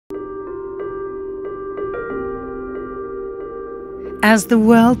As the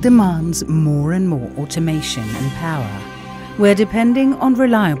world demands more and more automation and power, we're depending on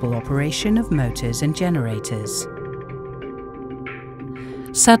reliable operation of motors and generators.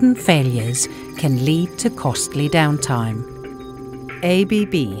 Sudden failures can lead to costly downtime.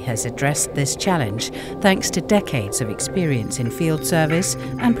 ABB has addressed this challenge thanks to decades of experience in field service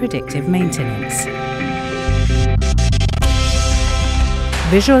and predictive maintenance.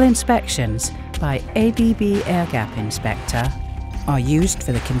 Visual inspections by ABB Air Gap Inspector are used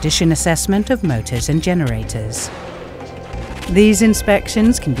for the condition assessment of motors and generators. These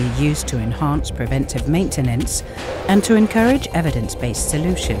inspections can be used to enhance preventive maintenance and to encourage evidence-based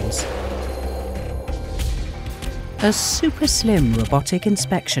solutions. A super slim robotic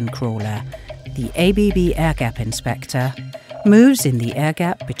inspection crawler, the ABB Air Gap Inspector, moves in the air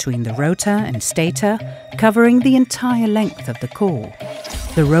gap between the rotor and stator, covering the entire length of the core.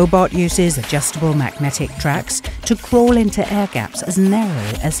 The robot uses adjustable magnetic tracks to crawl into air gaps as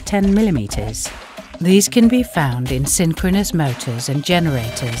narrow as 10 millimeters. These can be found in synchronous motors and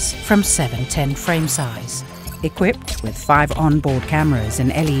generators from 710 frame size. Equipped with 5 onboard cameras and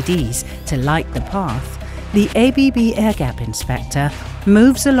LEDs to light the path, the ABB Air Gap Inspector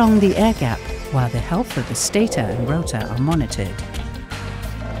moves along the air gap while the health of the stator and rotor are monitored.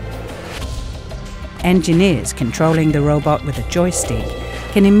 Engineers controlling the robot with a joystick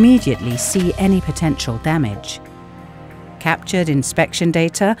can immediately see any potential damage. Captured inspection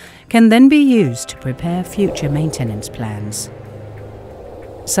data can then be used to prepare future maintenance plans.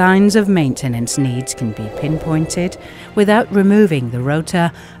 Signs of maintenance needs can be pinpointed without removing the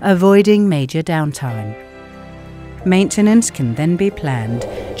rotor, avoiding major downtime. Maintenance can then be planned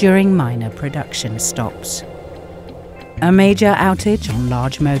during minor production stops. A major outage on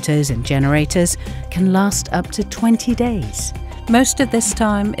large motors and generators can last up to 20 days. Most of this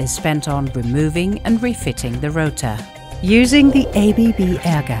time is spent on removing and refitting the rotor. Using the ABB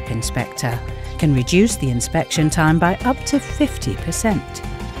Air Gap Inspector can reduce the inspection time by up to 50%.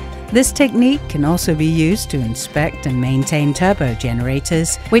 This technique can also be used to inspect and maintain turbo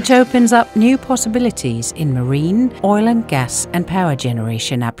generators, which opens up new possibilities in marine, oil and gas and power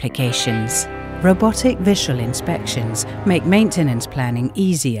generation applications. Robotic visual inspections make maintenance planning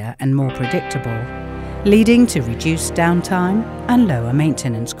easier and more predictable, leading to reduced downtime and lower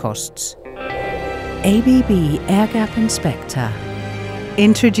maintenance costs. ABB Air Gap Inspector.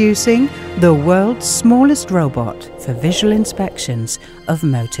 Introducing the world's smallest robot for visual inspections of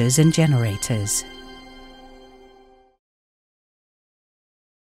motors and generators.